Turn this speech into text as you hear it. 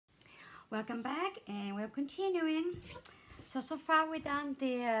Welcome back, and we're continuing. So far we've done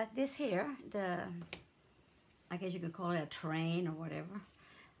the this here, I guess you could call it a train or whatever,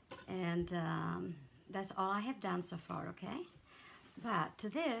 and that's all I have done so far. Okay, but to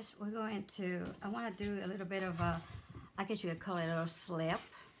this we're going to, I want to do a little bit of a, I guess you could call it a little slip.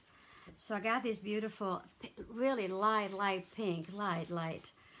 So I got this beautiful, really light pink,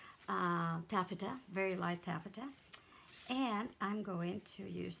 light taffeta, very light taffeta. And I'm going to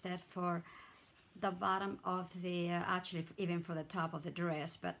use that for the bottom of the, actually even for the top of the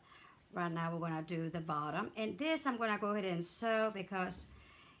dress, but right now we're going to do the bottom. And this I'm going to go ahead and sew because,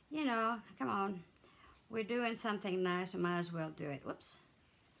 you know, come on, we're doing something nice, so might as well do it. Whoops.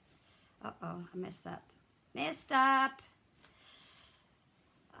 Uh-oh, I messed up.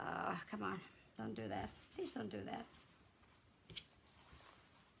 Come on, don't do that. Please don't do that.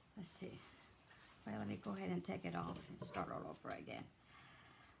 Let's see. Well, let me go ahead and take it off and start all over again.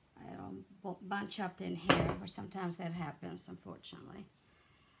 I don't bunch up in hair, or sometimes that happens, unfortunately.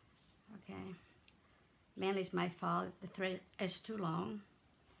 Okay. Mainly it's my fault. The thread is too long.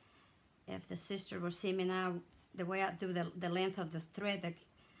 If the sister will see me now, the way I do the length of the thread,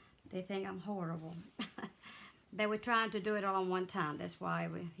 they think I'm horrible. But we're trying to do it all in one time. That's why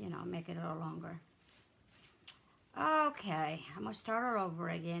we, you know, make it a little longer. Okay, I'm going to start all over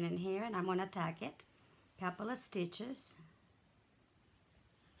again in here, and I'm going to tack it. Couple of stitches.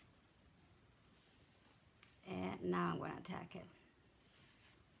 And now I'm going to tack it.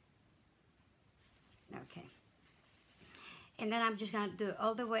 Okay. And then I'm just going to do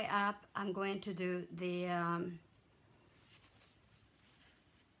all the way up. I'm going to do the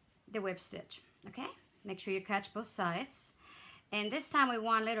whip stitch. Okay? Make sure you catch both sides. And this time we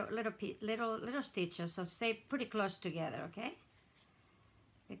want little stitches, so stay pretty close together, okay?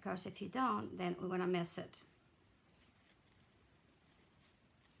 Because if you don't, then we're gonna miss it.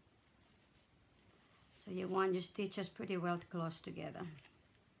 So you want your stitches pretty well close together.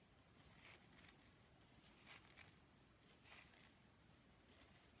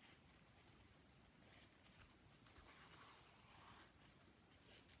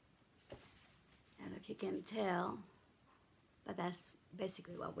 I don't know if you can tell, but that's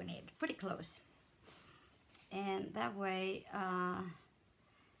basically what we need, pretty close. And that way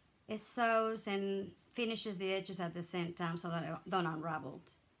it sews and finishes the edges at the same time so that they don't unravel.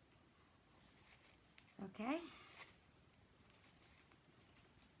 Okay?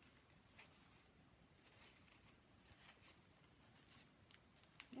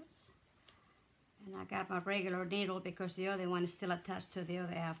 Yes. And I got my regular needle because the other one is still attached to the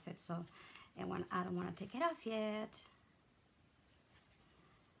other outfit, so, and when I don't want to take it off yet.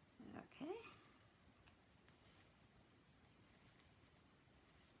 Okay.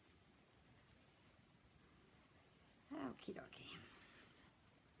 Okie dokie.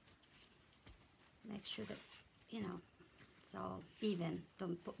 Make sure that, you know, it's all even.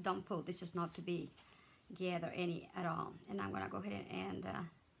 Don't pull. This is not to be gather any at all. And I'm gonna go ahead and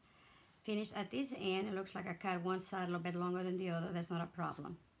finish at this end. It looks like I cut one side a little bit longer than the other. That's not a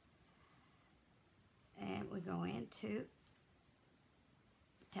problem. And we're going to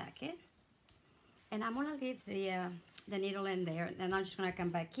tack it. And I'm gonna leave the needle in there, and I'm just gonna come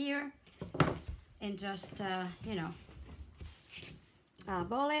back here and just you know,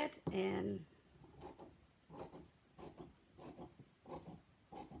 ball it and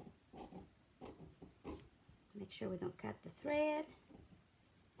make sure we don't cut the thread.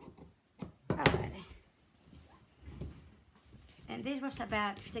 Alrighty. And this was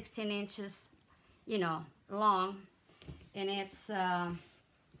about 16 inches, you know, long, and it's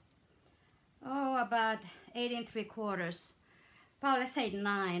about 8 3/4, probably let's say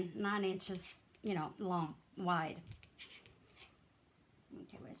 9 inches, you know, long, wide.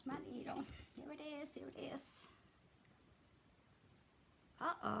 Okay, where's my needle? Here it is, here it is.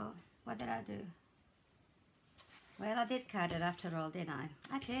 Uh-oh, what did I do? Well, I did cut it after all, didn't I?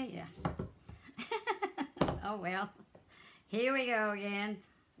 I tell you. Oh well, here we go again.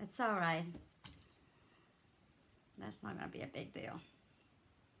 It's all right. That's not gonna be a big deal.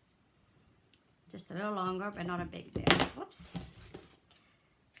 Just a little longer, but not a big deal. Whoops.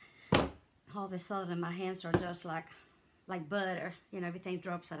 All of a sudden my hands are just like butter. You know, everything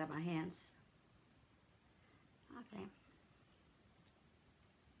drops out of my hands. Okay.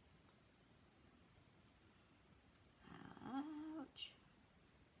 Ouch.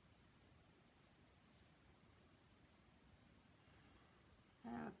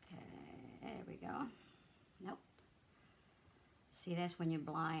 Okay, there we go. Nope. See, that's when you're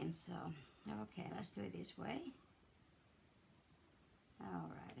blind, so. Okay, let's do it this way.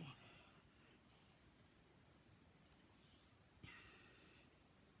 Alrighty.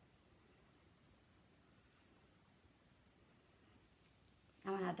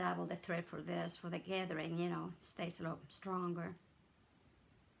 I double the thread for this, for the gathering, you know, it stays a little stronger.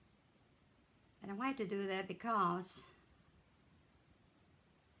 And I wanted to do that because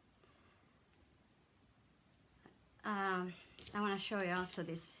I want to show you also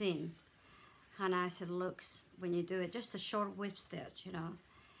this seam, how nice it looks when you do it. Just a short whip stitch, you know,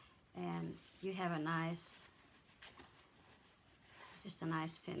 and you have a nice, just a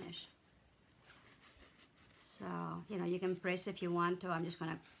nice finish. So, you know, you can press if you want to. I'm just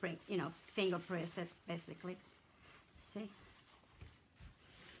going to bring, you know, finger press it basically. See?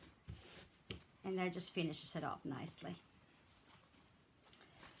 And that just finishes it off nicely.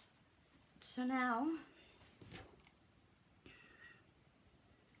 So now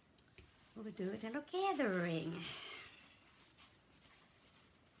we'll do a little gathering.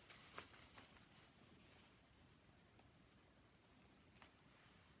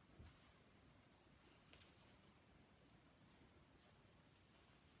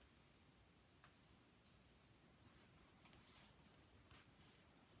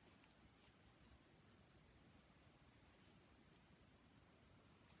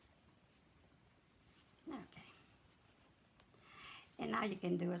 Okay. And now you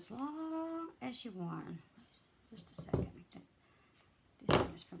can do as long as you want. Just a second. This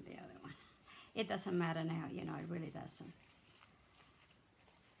one is from the other one. It doesn't matter now, you know, it really doesn't.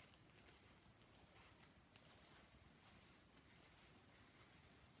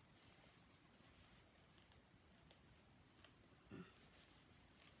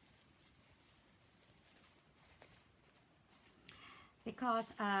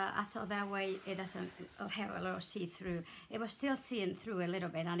 Because I thought that way it doesn't have a little see-through. It was still seeing through a little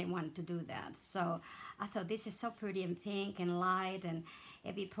bit. I didn't want to do that. So I thought this is so pretty and pink and light, and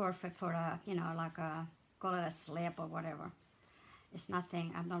it'd be perfect for a, you know, like a, call it a slip or whatever. It's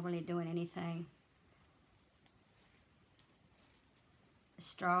nothing, I'm not really doing anything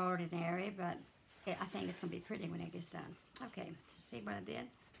extraordinary, but I think it's gonna be pretty when it gets done. Okay, so see what I did?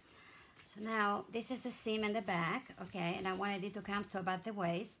 So now, this is the seam in the back, okay, and I wanted it to come to about the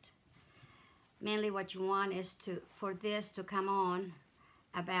waist. Mainly what you want is for this to come on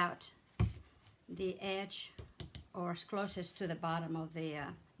about the edge or as closest to the bottom of the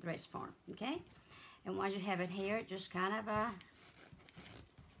dress form, okay? And once you have it here, just kind of,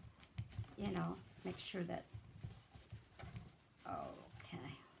 you know, make sure that,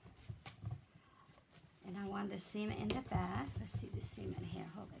 okay. And I want the seam in the back. Let's see the seam in here.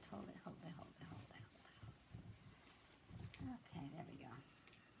 Hold it, hold it, hold it, hold it, hold it, hold it. Okay, there we go.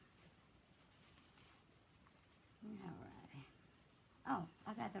 All right. Oh,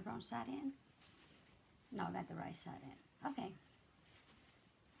 I got the wrong side in? No, I got the right side in. Okay.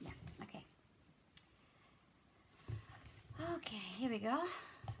 Yeah, okay. Okay, here we go.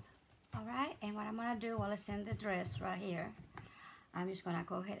 All right, and what I'm gonna do while it's in the dress right here, I'm just gonna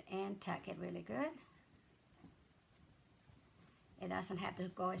go ahead and tuck it really good. It doesn't have to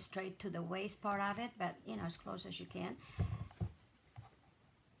go straight to the waist part of it, but you know, as close as you can.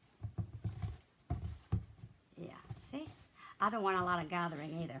 Yeah, see? I don't want a lot of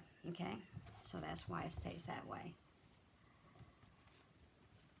gathering either, okay? So that's why it stays that way.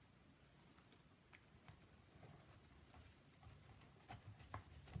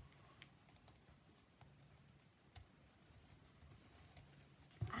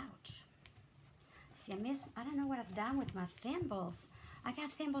 Ouch. See, I don't know what I've done with my thimbles. I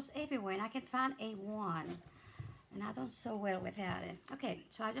got thimbles everywhere and I can find a one. And I don't sew well without it. Okay,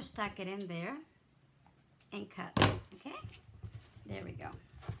 so I just stuck it in there and cut, okay? There we go.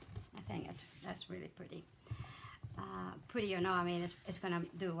 I think that's really pretty. Pretty or no, I mean, it's gonna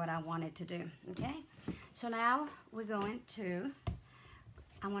do what I want it to do, okay? So now we're going to,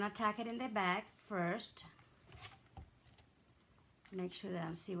 I'm gonna tack it in the back first. Make sure that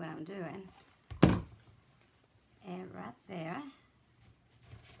I see what I'm doing. And right there.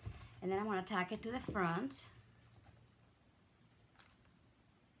 And then I want to tack it to the front.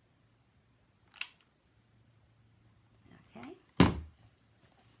 Okay.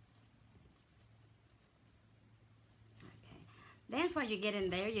 Okay. Then once you get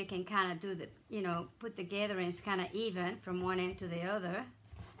in there, you can kind of do the, you know, put the gatherings kind of even from one end to the other.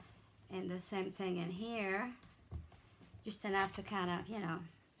 And the same thing in here. Just enough to kind of, you know,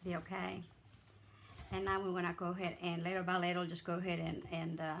 be okay. And now we want to go ahead and little by little just go ahead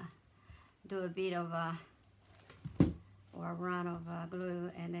and do a bit of or a run of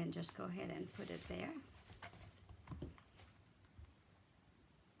glue, and then just go ahead and put it there.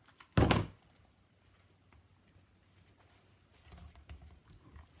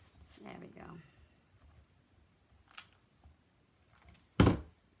 There we go.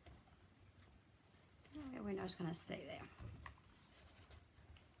 We know it's going to stay there.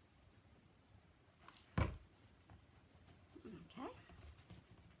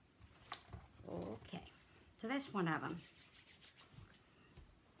 that's one of them.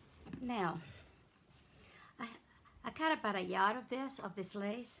 Now, I cut about a yard of this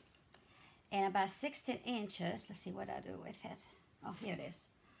lace, and about 16 inches. Let's see what I do with it. Oh, here it is.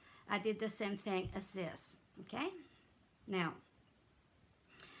 I did the same thing as this, okay? Now,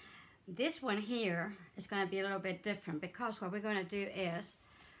 this one here is going to be a little bit different because what we're going to do is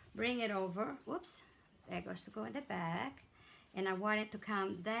bring it over. Whoops, that goes to go in the back. And I want it to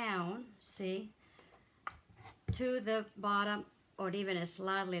come down, see, to the bottom, or even a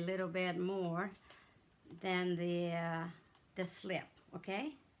slightly little bit more than the slip,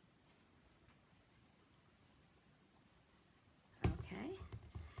 okay? Okay,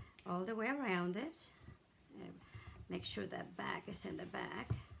 all the way around it. Make sure that back is in the back.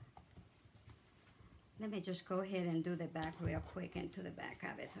 Let me just go ahead and do the back real quick into the back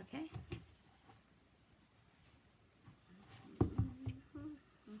of it, okay?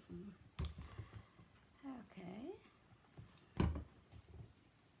 Okay.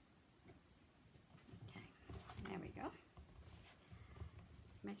 Okay, there we go.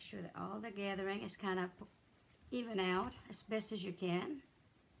 Make sure that all the gathering is kind of even out as best as you can.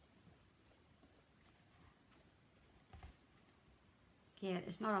 Yeah,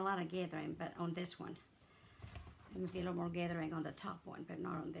 it's not a lot of gathering, but on this one. Maybe a little more gathering on the top one, but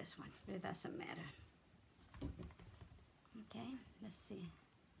not on this one. But it doesn't matter. Okay, let's see.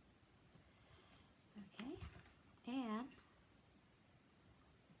 Okay,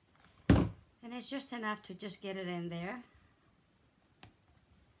 and it's just enough to just get it in there.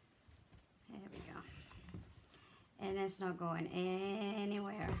 There we go. And it's not going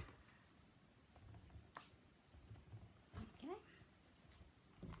anywhere. Okay.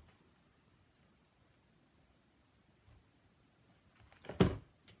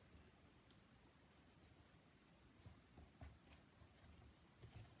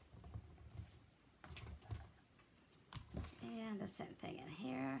 And the same thing in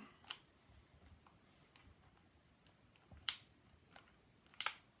here.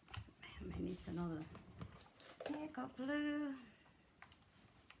 I need another stick of glue.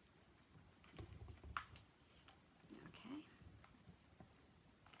 Okay.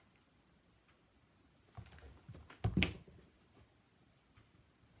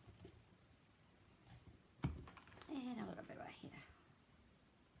 And a little bit right here.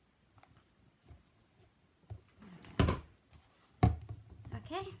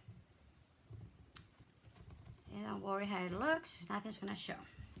 Okay. And don't worry how it looks, nothing's gonna show.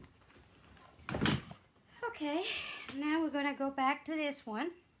 Okay, now we're gonna go back to this one.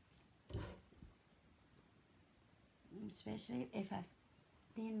 Especially if I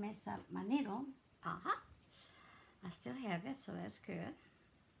didn't mess up my needle. I still have it, so that's good.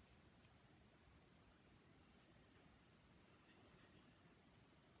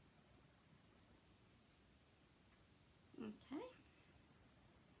 Okay.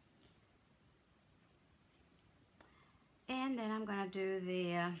 And then I'm gonna do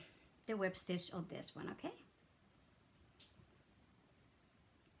the whip stitch on this one, okay?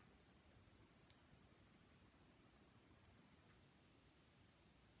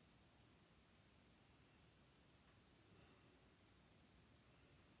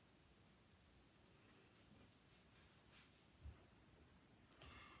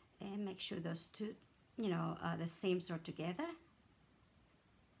 And make sure those two, the seams are together.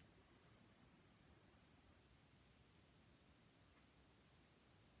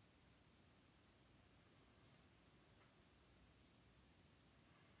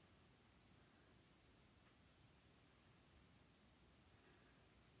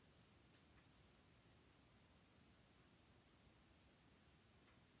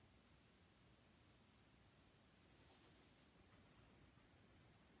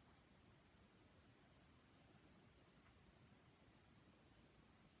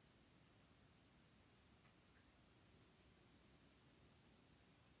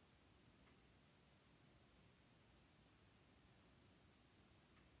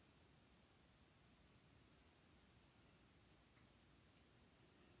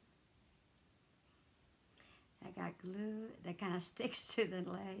 I got glue that kind of sticks to the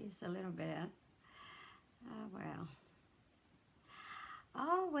lace a little bit. Oh well.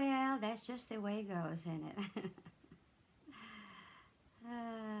 Oh well, that's just the way it goes, isn't it?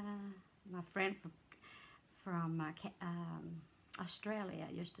 My friend from Australia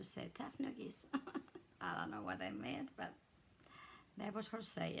used to say tough noogies. I don't know what they meant, but that was her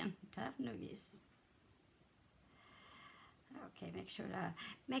saying, tough noogies. Okay,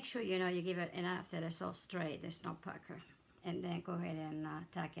 make sure you give it enough that it's all straight, there's no pucker, and then go ahead and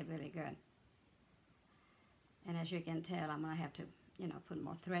tack it really good. And as you can tell, I'm gonna have to put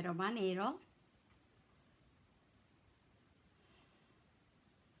more thread on my needle.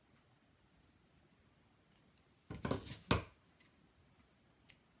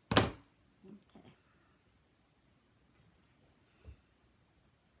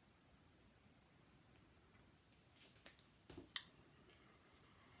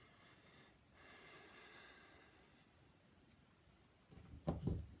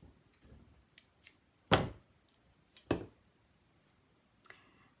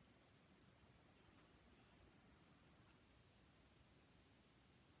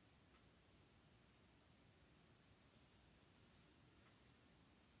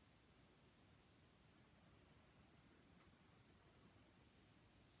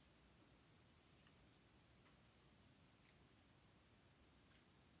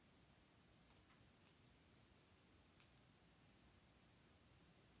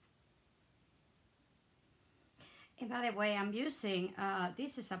 And by the way, I'm using,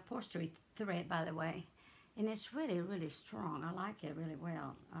 this is upholstery thread, by the way, and it's really, really strong. I like it really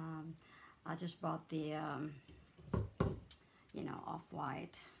well. I just bought the, you know,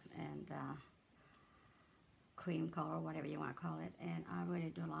 off-white and cream color, whatever you want to call it, and I really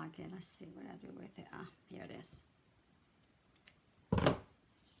do like it. Let's see what I do with it. Here it is.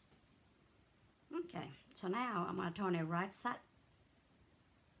 Okay, so now I'm going to turn it right side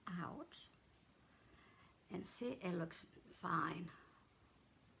out and see, it looks fine.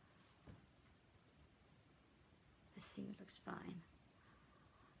 Let's see, it looks fine.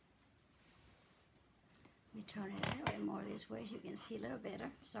 Let me turn it a little bit more this way so you can see a little better.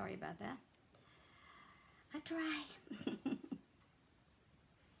 Sorry about that. I try.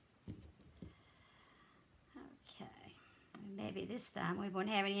 Okay, maybe this time we won't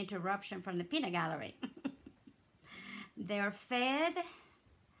have any interruption from the peanut gallery. They're fed,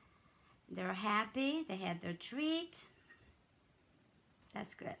 they're happy, they had their treat.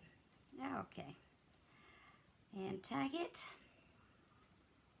 That's good. Okay, and tag it.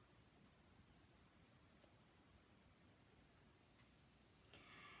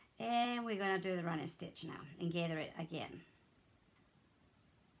 And we're going to do the running stitch now and gather it again.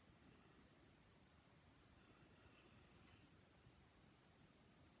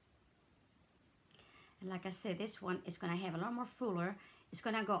 And like I said, this one is going to have a lot more fuller. It's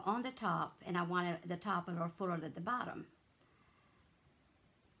going to go on the top, and I want the top a little fuller than the bottom.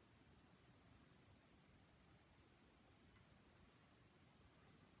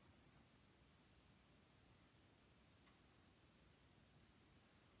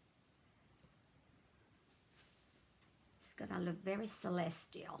 It's going to look very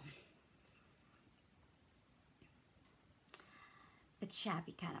celestial, but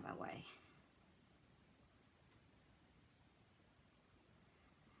shabby kind of a way.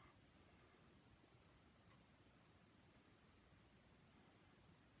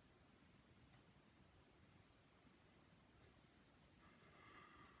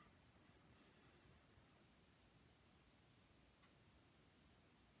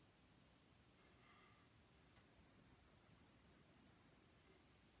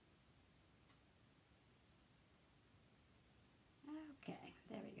 Okay,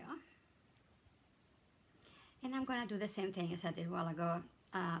 there we go. And I'm going to do the same thing as I did a while ago.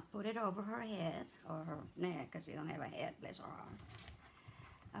 Put it over her head, or her neck, because you don't have a head, bless her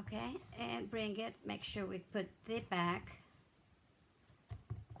heart. Okay, and bring it, make sure we put the back.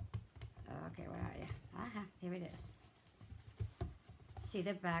 Okay, where are you? Here it is. See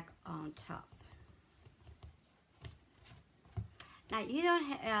the back on top. Now you don't,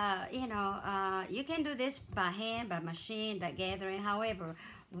 you know, you can do this by hand, by machine, by gathering. However,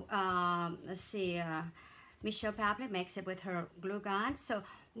 let's see, Michelle Papley makes it with her glue gun. So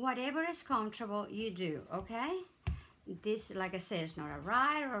whatever is comfortable, you do. Okay. This, like I said, is not a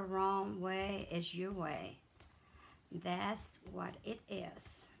right or a wrong way. It's your way. That's what it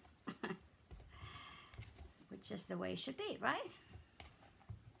is. Which is the way it should be, right?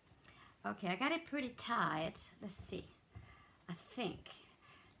 Okay, I got it pretty tight. Let's see. I think.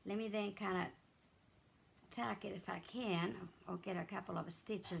 Let me then kind of tack it if I can, or get a couple of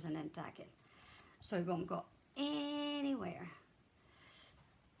stitches and then tack it, so it won't go anywhere.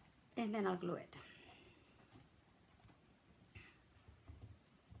 And then I'll glue it.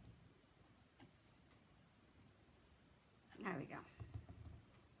 There we go.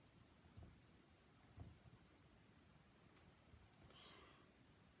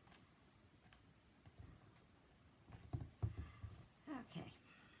 Okay.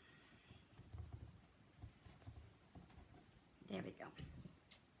 There we go.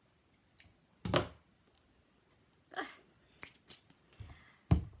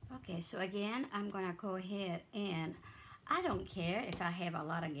 Okay, so again, I'm gonna go ahead, and I don't care if I have a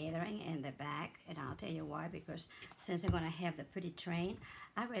lot of gathering in the back, and I'll tell you why, because since I'm gonna have the pretty train,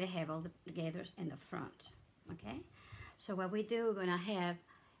 I already have all the gathers in the front, okay? So what we do, we're gonna have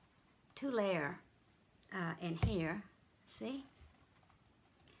 2 layers in here, see?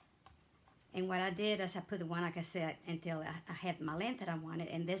 And what I did is I put the one, like I said, until I had my length that I wanted,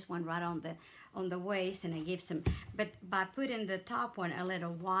 and this one right on the waist, and it gives some, but by putting the top one a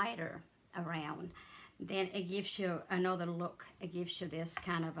little wider around, then it gives you another look. It gives you this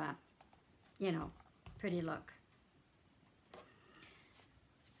kind of a, you know, pretty look.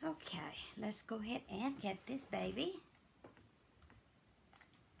 Okay, let's go ahead and get this baby.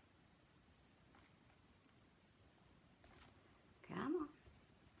 Come on.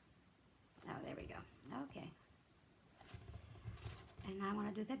 Oh, there we go. Okay. And I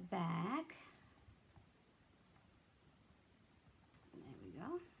want to do the back. There we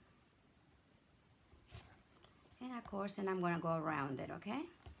go. And I of course, and I'm going to go around it, okay?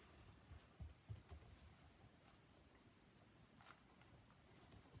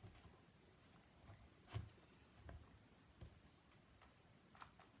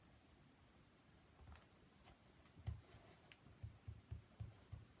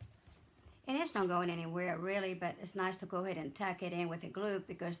 And it's not going anywhere really, but it's nice to go ahead and tack it in with the glue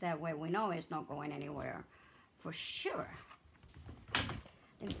because that way we know it's not going anywhere for sure.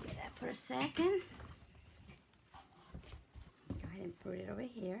 Let me do that for a second. Go ahead and put it over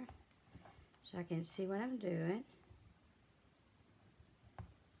here so I can see what I'm doing.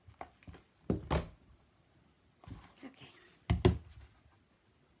 Okay.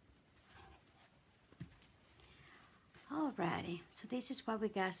 Alrighty, so this is what we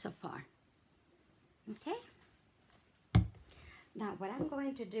got so far. Okay. Now what I'm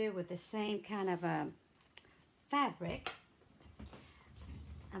going to do with the same kind of fabric,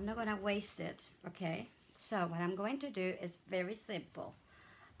 I'm not going to waste it, okay? So what I'm going to do is very simple.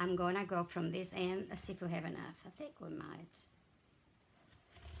 I'm going to go from this end. Let's see if we have enough. I think we might.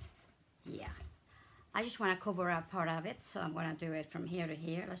 Yeah. I just want to cover up part of it, so I'm going to do it from here to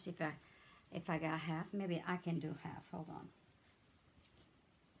here. Let's see if I got half. Maybe I can do half. Hold on.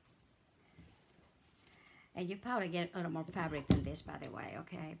 And you probably get a little more fabric than this, by the way,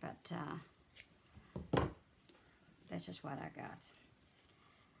 okay? But that's just what I got.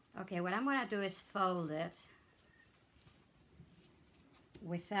 Okay, what I'm going to do is fold it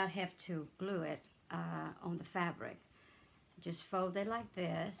without have to glue it on the fabric. Just fold it like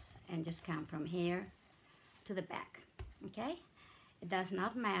this and just come from here to the back, okay? It does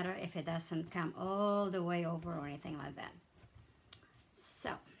not matter if it doesn't come all the way over or anything like that.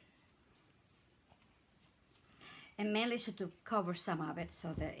 So, and mainly so to cover some of it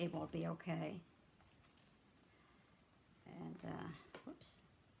so that it will be okay. And, whoops.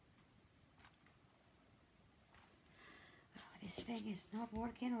 Oh, this thing is not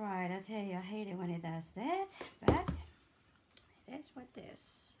working right. I tell you, I hate it when it does that, but it is what it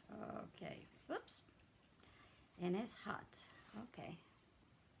is. Okay, whoops. And it's hot, okay.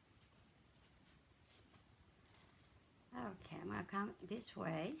 Okay, I'm gonna come this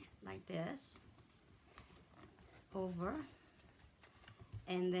way, like this. Over,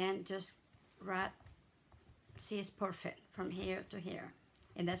 and then just right, see, it's perfect from here to here,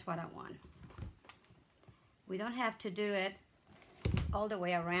 and that's what I want. We don't have to do it all the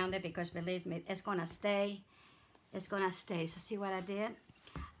way around it because believe me, it's gonna stay. It's gonna stay. So see what I did?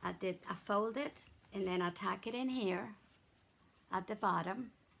 I fold it and then I tack it in here at the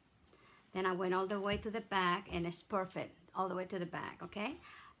bottom. Then I went all the way to the back and it's perfect all the way to the back, okay?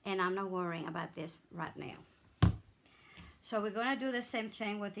 And I'm not worrying about this right now. So we're going to do the same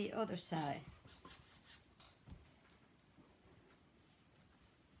thing with the other side.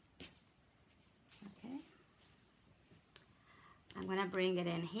 Okay. I'm going to bring it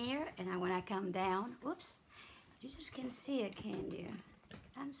in here and I'm going to come down. Oops. You just can't see it, can you?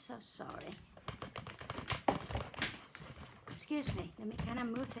 I'm so sorry. Excuse me. Let me kind of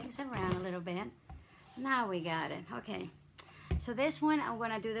move things around a little bit. Now we got it. Okay. So this one, I'm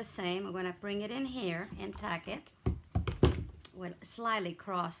going to do the same. I'm going to bring it in here and tack it. Well, slightly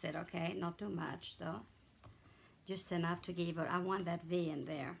cross it, okay? Not too much, though. Just enough to give it. I want that V in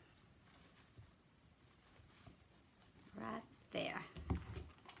there. Right there.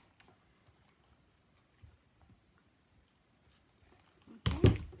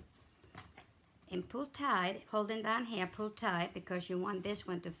 Okay. And pull tight, holding down here, pull tight because you want this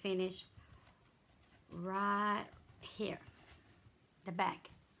one to finish right here, the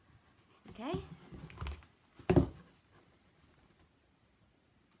back. Okay?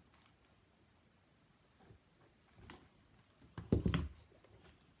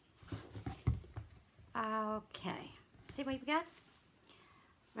 Okay, see what you got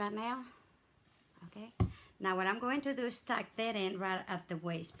right now? Okay, now what I'm going to do is tuck that in right at the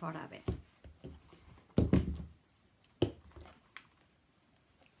waist part of it.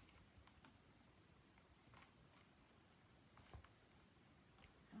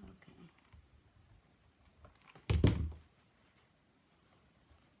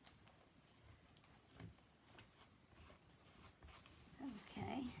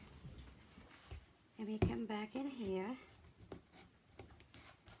 And we come back in here,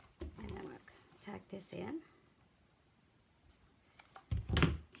 and then we'll tack this in.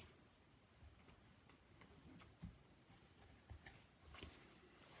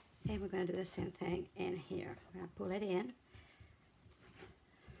 And we're going to do the same thing in here. We're going to pull it in.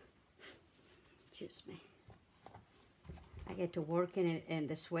 Excuse me. I get to work in it, and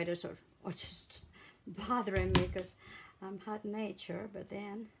the sweaters are just bothering me because I'm hot nature, but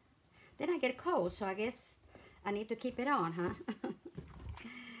then I get cold, so I guess I need to keep it on, huh?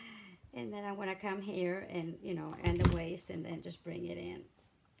 And then I'm gonna come here and, you know, and the waist, and then just bring it in.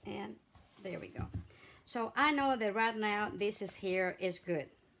 And there we go. So I know that right now this is here is good,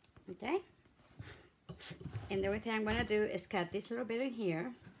 okay? And the only thing I'm gonna do is cut this little bit in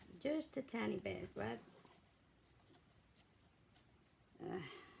here, just a tiny bit, right?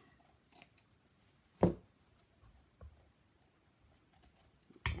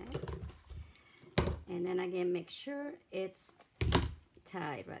 Okay. And then again, make sure it's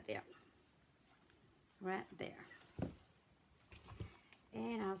tied right there. Right there.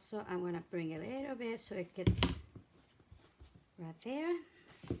 And also I'm going to bring it a little bit so it gets right there.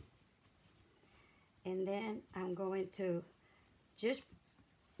 And then I'm going to just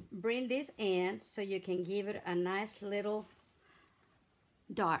bring this in so you can give it a nice little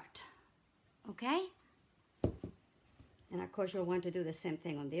dart. Okay? And of course you'll want to do the same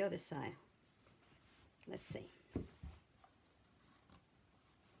thing on the other side. Let's see.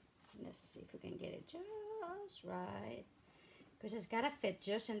 Let's see if we can get it just right. Because it's got to fit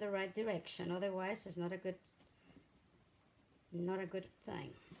just in the right direction. Otherwise, it's not a good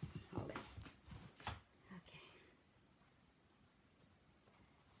thing. Hold it. Okay.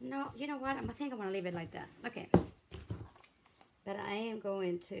 No, you know what? I think I'm going to leave it like that. Okay. But I am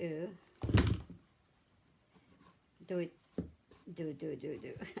going to do it. Do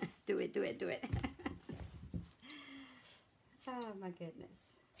it. Oh my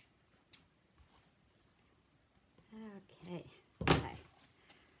goodness. Okay. Right.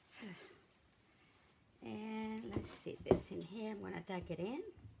 And let's see this in here. I'm going to tuck it in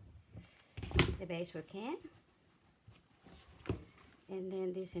the base we can. And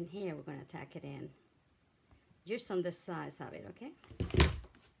then this in here, we're going to tuck it in just on the sides of it, okay?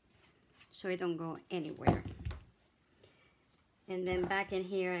 So it don't go anywhere. And then back in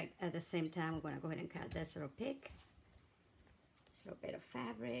here at the same time, we're going to go ahead and cut this little pick. This little bit of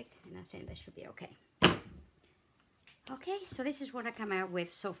fabric, and I think that should be okay. Okay, so this is what I come out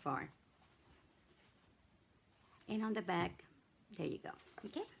with so far. And on the back, there you go,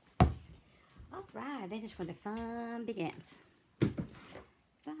 okay? All right, that is where the fun begins.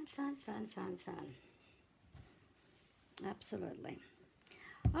 Fun. Absolutely.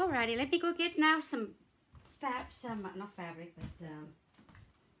 Alrighty, let me go get now some not fabric, but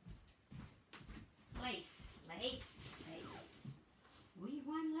lace. We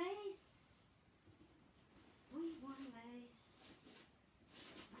want lace.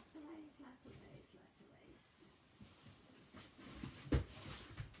 Lots of lace.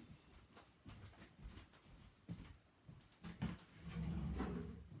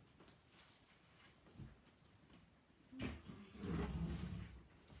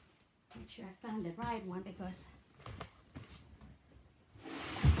 Make sure I found the right one, because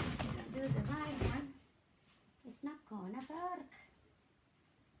if I do the right one, it's not gonna work.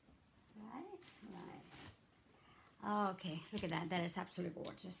 Right. Okay, look at that. That is absolutely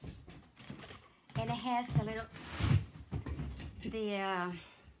gorgeous. And it has a little,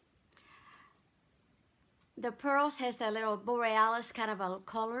 the pearls has that little borealis kind of a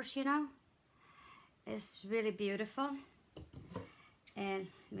colors, you know. It's really beautiful. And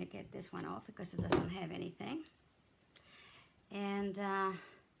let me get this one off because it doesn't have anything. And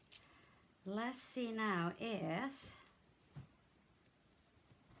let's see now if,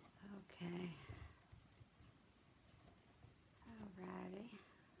 okay, alrighty.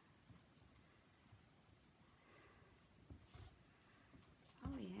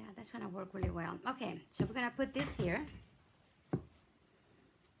 Oh yeah, that's gonna work really well. Okay, so we're gonna put this here,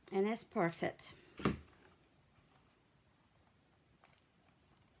 and it's perfect.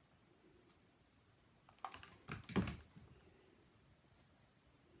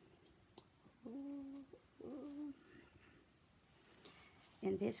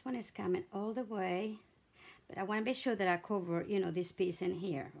 And this one is coming all the way, but I want to be sure that I cover, you know, this piece in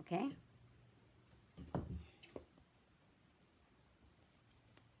here, okay?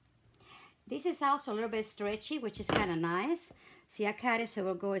 This is also a little bit stretchy, which is kind of nice. See, I cut it so it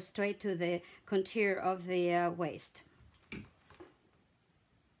will go straight to the contour of the waist.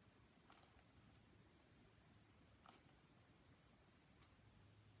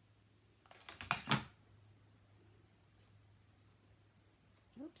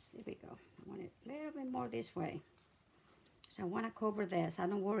 Oops, there we go. I want it a little bit more this way. So I want to cover this. I'm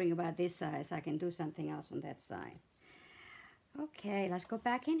not worrying about this size. I can do something else on that side. Okay, let's go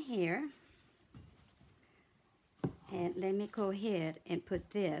back in here. And let me go ahead and put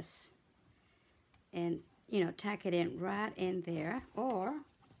this and, you know, tack it in right in there. Or,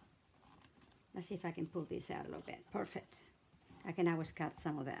 let's see if I can pull this out a little bit. Perfect. I can always cut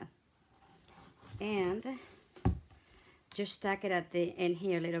some of that. And just stack it at the in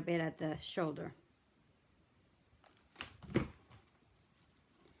here a little bit at the shoulder.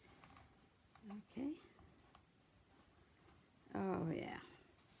 Okay. Oh yeah.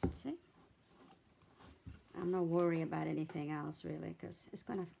 See? I'm not worried about anything else really, because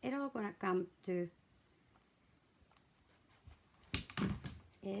it all gonna come to,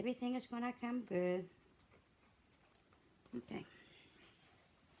 everything is gonna come good. Okay.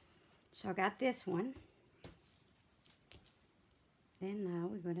 So I got this one. Then now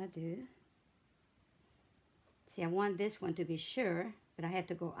we're gonna do, see, I want this one to be sure, but I had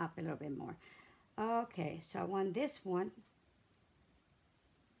to go up a little bit more. Okay, so I want this one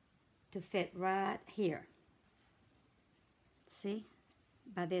to fit right here. See,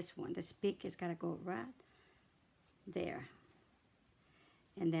 by this one, this peak is gotta go right there.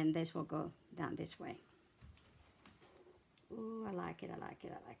 And then this will go down this way. Ooh, I like it, I like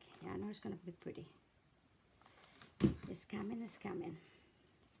it, I like it. Yeah, I know it's gonna be pretty. It's coming, it's coming.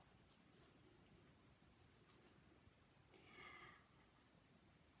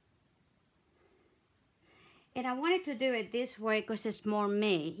 And I wanted to do it this way because it's more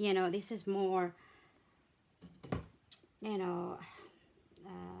me, you know, this is more, you know,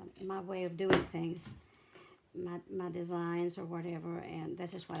 my way of doing things, my designs or whatever, and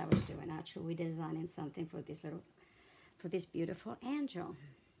this is what I was doing. Actually, designing something for this beautiful angel.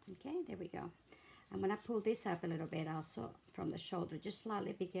 Okay, there we go. I'm gonna pull this up a little bit also from the shoulder, just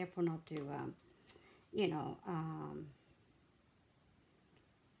slightly. Be careful not to, you know,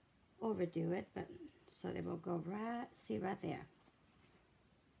 overdo it, but so they will go right, see right there.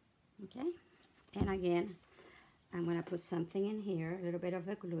 Okay, and again, I'm gonna put something in here, a little bit of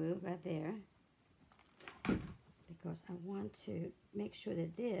a glue right there, because I want to make sure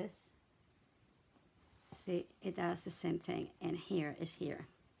that this, see, it does the same thing, and here is here.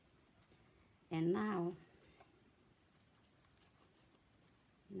 And now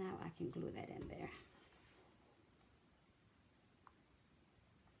I can glue that in there.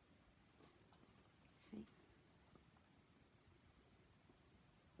 See?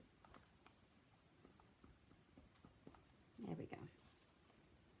 There we go.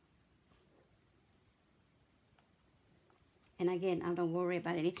 And again, I don't worry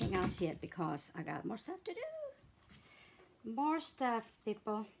about anything else yet because I got more stuff to do. More stuff,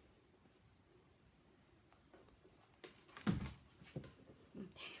 people.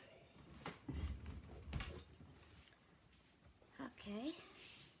 Okay,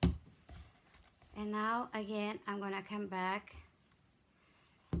 and now again I'm gonna come back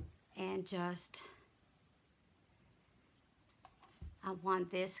and just, I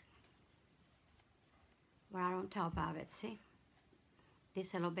want this right on top of it. See,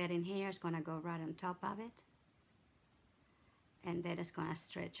 this little bit in here is gonna go right on top of it, and then it's gonna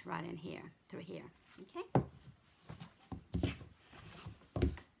stretch right in here through here. Okay.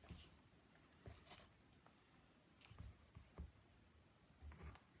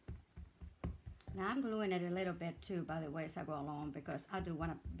 Now I'm gluing it a little bit too, by the way, as I go along, because I do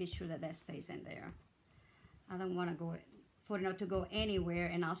want to be sure that that stays in there. I don't want to go for it not to go anywhere,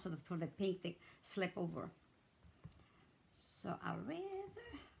 and also for the pink to slip over. So I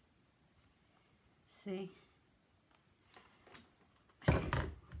rather, see, I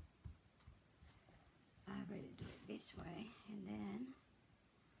rather do it this way, and then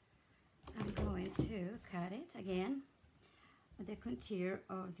I'm going to cut it again with the contour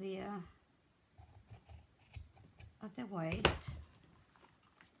of the waist.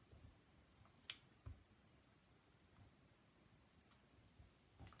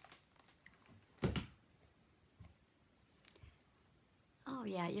 Oh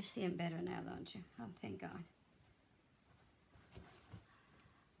yeah, you're seeing better now, don't you? Oh, thank God.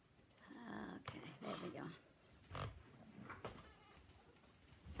 Okay, there we go.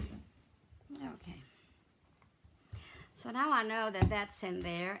 Okay. So now I know that that's in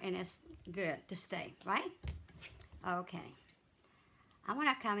there and it's good to stay, right? Okay, I want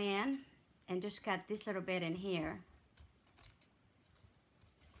to come in and just cut this little bit in here,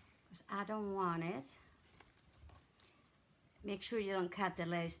 because I don't want it. Make sure you don't cut the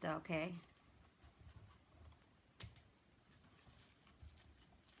lace though, okay?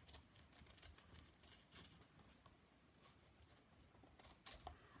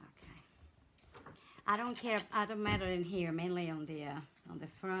 Okay. I don't care, I don't matter in here, mainly on the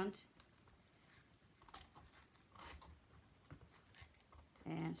front.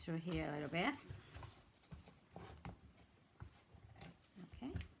 And through here a little bit.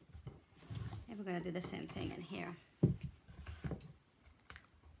 Okay. And we're going to do the same thing in here.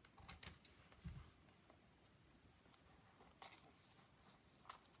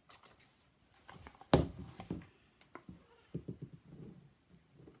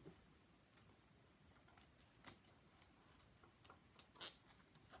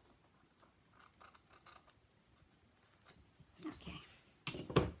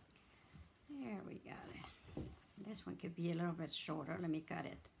 This one could be a little bit shorter. Let me cut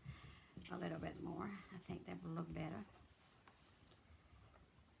it a little bit more. I think that will look better.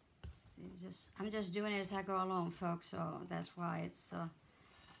 I'm just doing it as I go along, folks, so that's why it's, I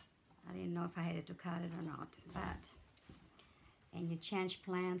didn't know if I had to cut it or not, but, and you change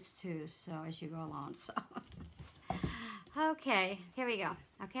plans too, so as you go along, so. Okay, here we go,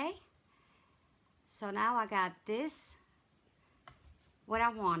 okay? So now I got this, what I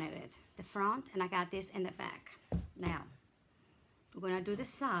wanted it, the front, and I got this in the back. Now, we're gonna do the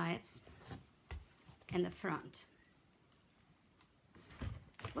sides and the front.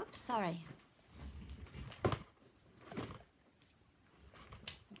 Whoops, sorry. I'm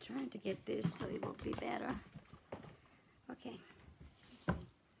trying to get this so it will be better. Okay.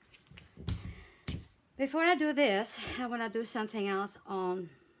 Before I do this, I want to do something else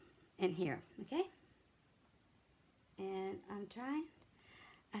on in here, okay? And I'm trying,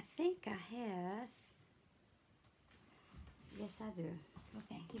 I think I have, yes I do.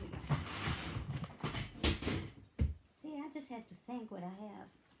 Okay, here we go. See, I just have to think what I have.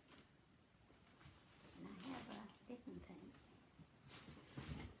 And I have different things.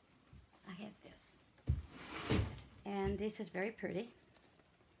 I have this. And this is very pretty.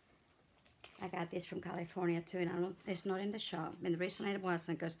 I got this from California too, and I don't, it's not in the shop. And the reason it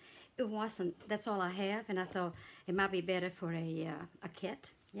wasn't, because it wasn't, that's all I have, and I thought it might be better for a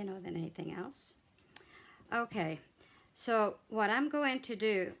kit, you know, than anything else. Okay, so what I'm going to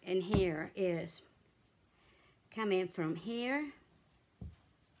do in here is come in from here.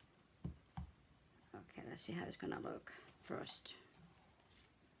 Okay, let's see how it's gonna look first.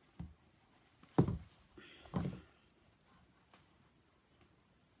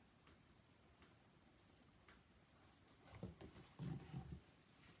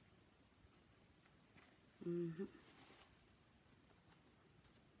 Mm-hmm.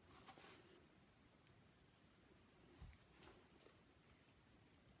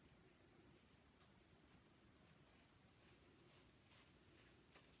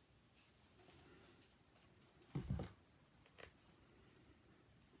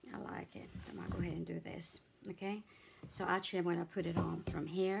 I like it. I'm gonna go ahead and do this. Okay, so actually I'm gonna put it on from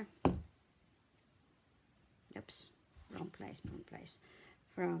here. Oops, wrong place, wrong place.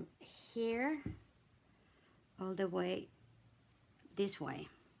 From here all the way this way.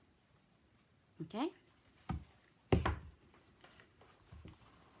 Okay.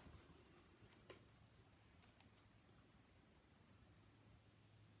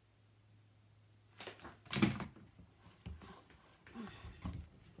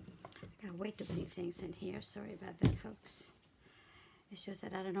 I got way too many things in here. Sorry about that, folks. It's just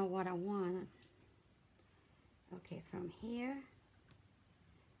that I don't know what I want. Okay, from here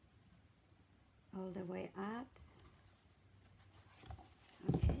all the way up.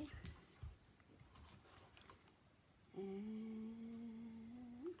 Okay. And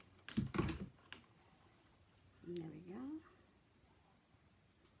there we go.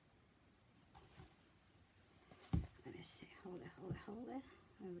 Let me see. Hold it, hold it, hold it.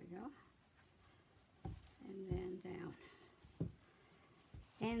 There we go. And then down.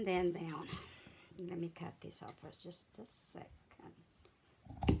 And then down. Let me cut this off first, just a second.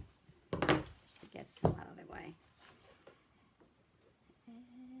 Just to get some out of the way.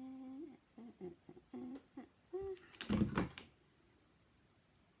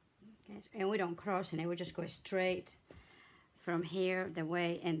 Okay, and we don't cross in it, we just go straight from here, the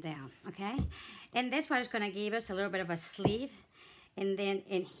way, and down, okay? And that's what is gonna give us a little bit of a sleeve. And then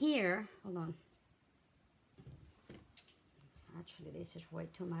in here, hold on. Actually, this is way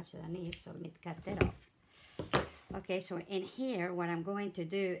too much that I need, so I need to cut that off. Okay, so in here, what I'm going to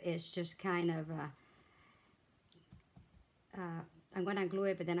do is just kind of, I'm gonna glue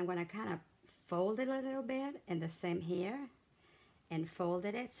it, but then I'm gonna kind of fold it a little bit, and the same here, and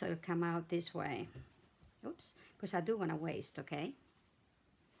folded it so it'll come out this way. Oops, because I do want to waste, okay?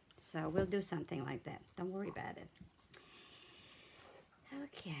 So we'll do something like that. Don't worry about it.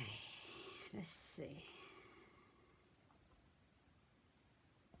 Okay, let's see.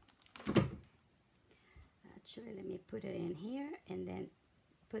 Actually, let me put it in here and then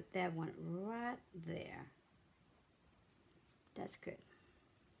put that one right there. That's good.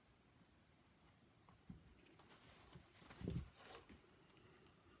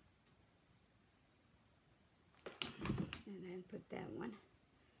 And then put that one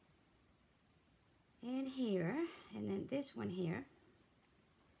in here, and then this one here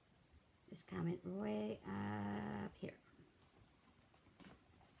is coming way up here.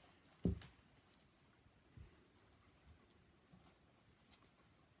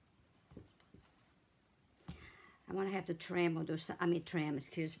 I'm gonna have to trim or do some, trim,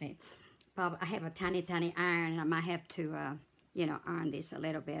 excuse me, But I have a tiny iron, and I might have to, you know, iron this a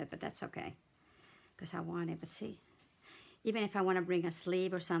little bit, but that's okay. Because I want it, but see, even if I want to bring a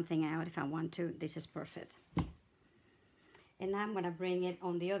sleeve or something out, if I want to, this is perfect. And now I'm going to bring it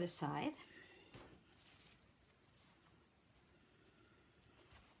on the other side.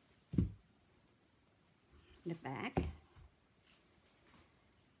 The back.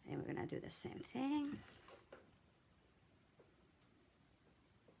 And we're going to do the same thing.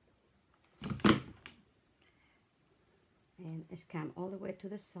 And it's come all the way to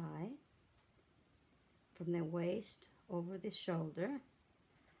the side, from the waist over the shoulder,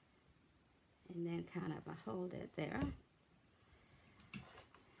 and then kind of hold it there.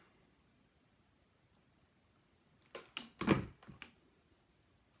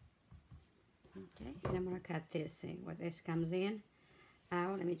 Okay, and I'm going to cut this in, where this comes in,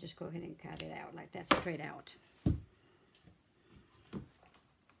 out. Let me just go ahead and cut it out like that, straight out.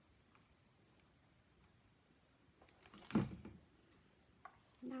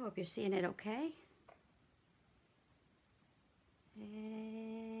 I hope you're seeing it okay.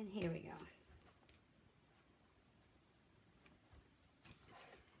 And here we go.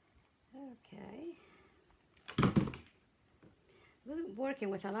 Okay. We're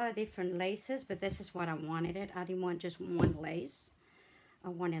working with a lot of different laces, but this is what I wanted it. I didn't want just one lace. I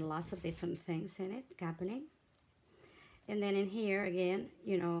wanted lots of different things in it happening. And then in here again,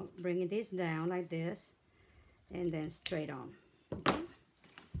 you know, bringing this down like this, and then straight on. Okay?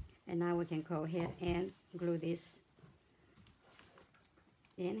 And now we can go ahead and glue this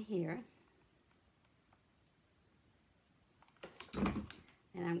in here.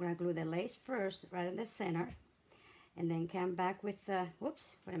 And I'm going to glue the lace first right in the center, and then come back with the,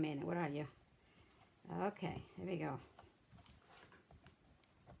 whoops, wait a minute, where are you? Okay, here we go.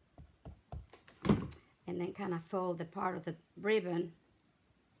 And then kind of fold the part of the ribbon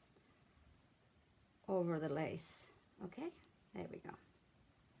over the lace. Okay, there we go.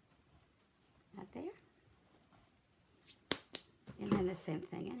 Right there. And then the same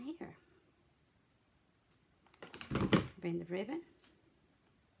thing in here. Bring the ribbon.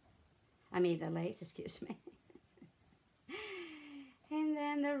 I mean the lace, excuse me. And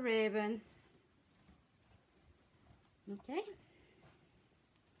then the ribbon. Okay.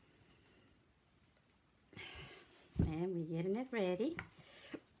 And we're getting it ready.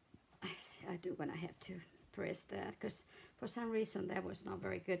 I do when I have to press that, because for some reason that was not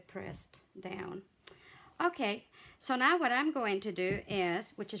very good pressed down. Okay, so now what I'm going to do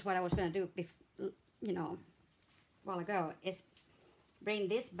is, which is what I was going to do before, you know, a while ago, is bring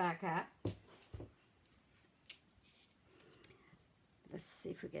this back up. Let's see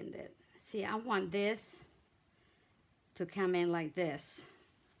if we can do it. See, I want this to come in like this,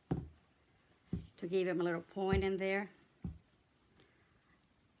 to give him a little point in there.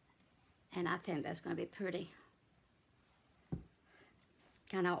 And I think that's going to be pretty.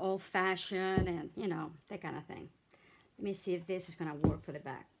 Kind of old-fashioned and, you know, that kind of thing. Let me see if this is going to work for the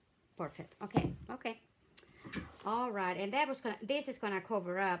back. Perfect. Okay, okay. All right, and that was going to, this is going to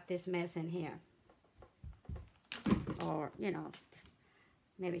cover up this mess in here. Or, you know,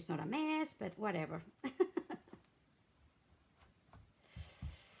 maybe it's not a mess, but whatever.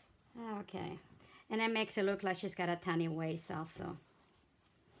 Okay. And that makes it look like she's got a tiny waist also.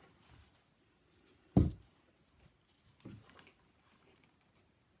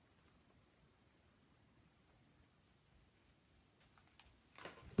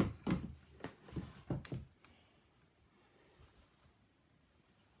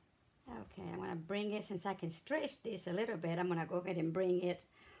 Okay, I'm going to bring it, since I can stretch this a little bit, I'm going to go ahead and bring it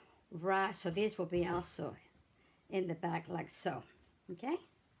right, so this will be also in the back like so, okay?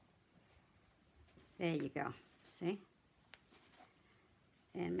 There you go, see?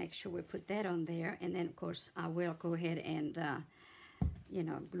 And make sure we put that on there, and then of course I will go ahead and, you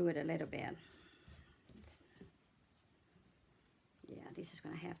know, glue it a little bit. Yeah, this is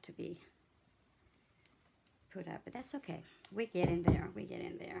going to have to be put up, but that's okay. We get in there, we get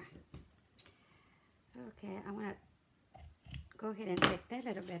in there. Okay, I want to go ahead and take that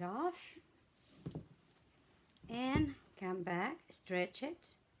little bit off and come back, stretch it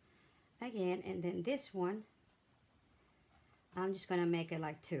again, and then this one I'm just going to make it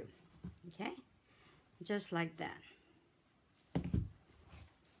like 2, okay? Just like that.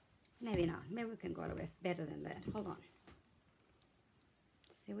 Maybe not. Maybe we can go a little bit better than that. Hold on.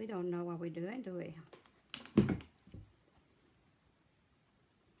 See, we don't know what we're doing, do we?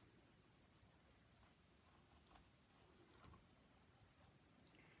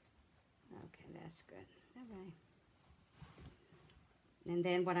 That's good. All right. And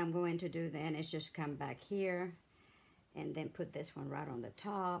then what I'm going to do then is just come back here and then put this one right on the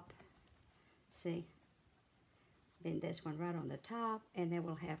top. See, then this one right on the top, and then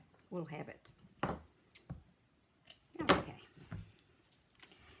we'll have it. Okay,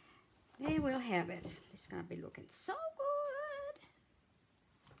 then we'll have it. It's gonna be looking so good.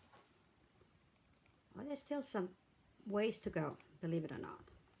 Well, there's still some ways to go, believe it or not.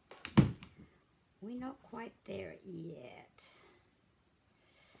 We're not quite there yet.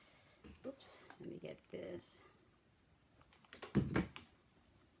 Oops, let me get this.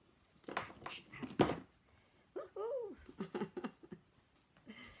 Ouch, ouch. Woohoo!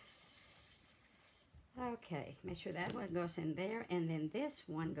 Okay, make sure that one goes in there, and then this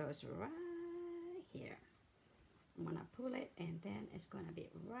one goes right here. I'm gonna pull it, and then it's gonna be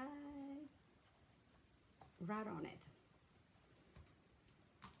right on it.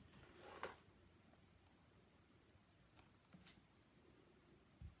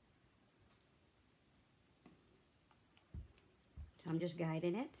 So I'm just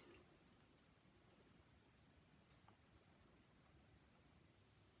guiding it.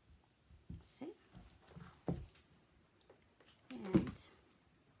 See? And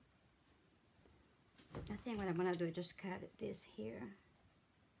I think what I'm gonna do is just cut this here.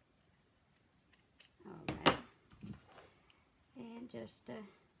 All right. And just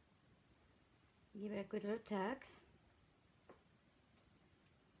give it a good little tug.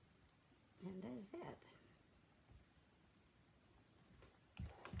 And there's that.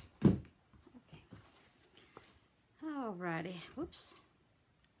 Okay. Alrighty. Whoops.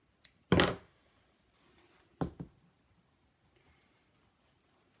 I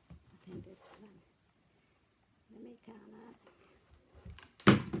think this one. Let me count that.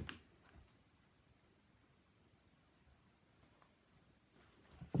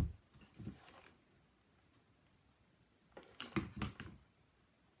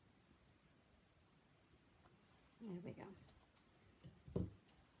 There we go.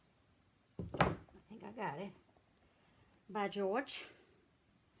 I think I got it. By George.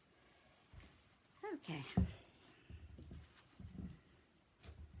 Okay.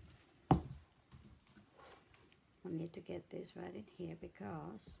 We need to get this right in here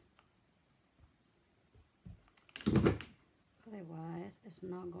because otherwise it's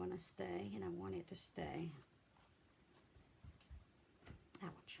not gonna stay, and I want it to stay.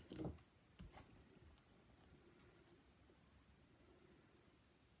 Ouch.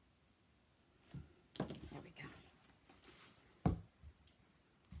 There we go.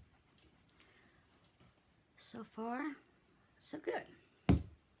 So far, so good.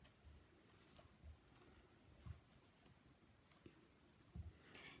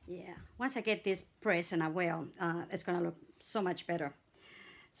 Yeah, once I get this pressed, and I will, it's gonna look so much better.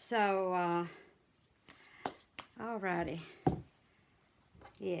 So, alrighty.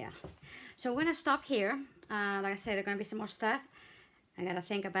 Yeah, so we're gonna stop here. Like I said, there's gonna be some more stuff. I gotta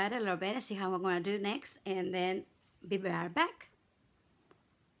think about it a little bit and see how I'm gonna do next, and then be right back.